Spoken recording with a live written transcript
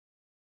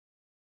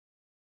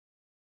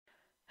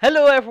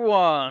Hello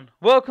everyone!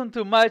 Welcome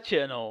to my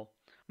channel.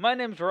 My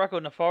name is Rocco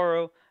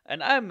Navarro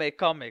and I make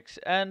comics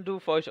and do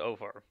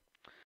voiceover.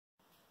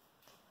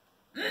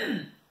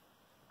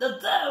 De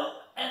touw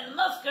en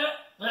masker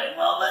brengt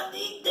me op een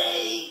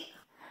idee.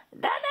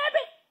 Dan heb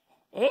ik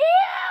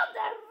heel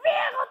de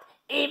wereld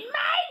in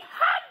mijn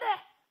handen.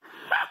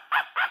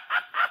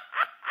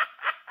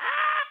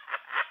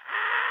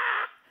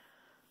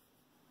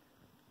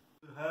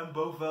 We hem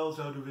boven wel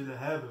zouden willen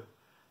hebben.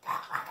 Dat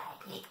gaat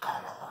hij niet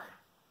kunnen hoor.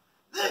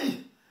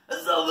 Nee, het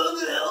zal wel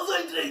de hel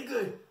zijn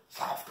drinken.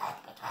 Zelfs dat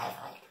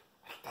betwijfel ik.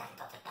 Ik denk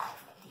dat de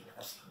duivel die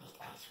misschien niet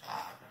eens wil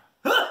hebben.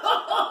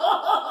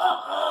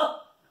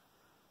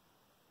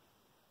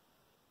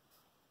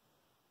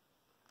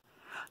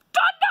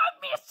 Tot nooit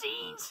meer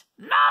ziens,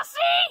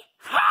 Nassie!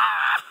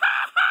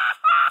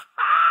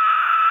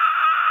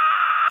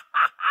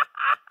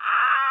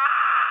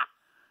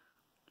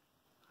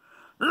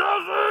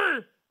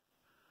 Lassie,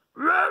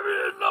 we hebben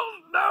je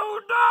nog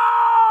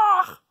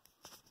nodig.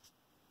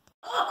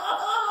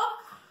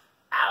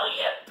 Hou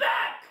je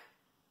bek!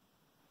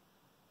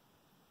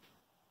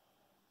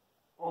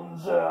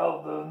 Onze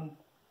helden,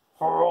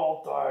 voor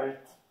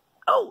altijd.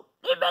 Oh,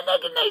 nu ben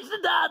ik ineens de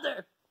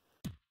dader.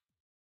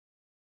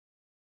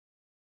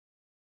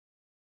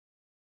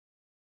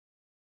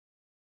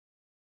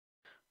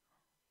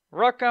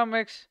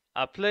 RocComics,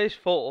 a place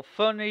full of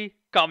funny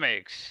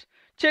comics.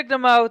 Check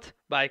them out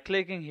by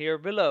clicking here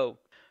below.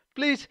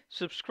 Please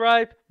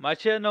subscribe my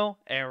channel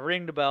and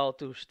ring the bell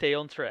to stay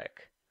on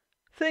track.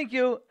 Thank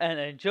you and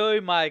enjoy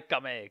my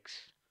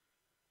comics.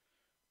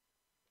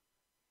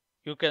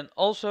 You can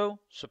also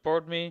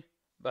support me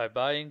by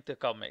buying the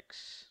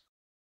comics.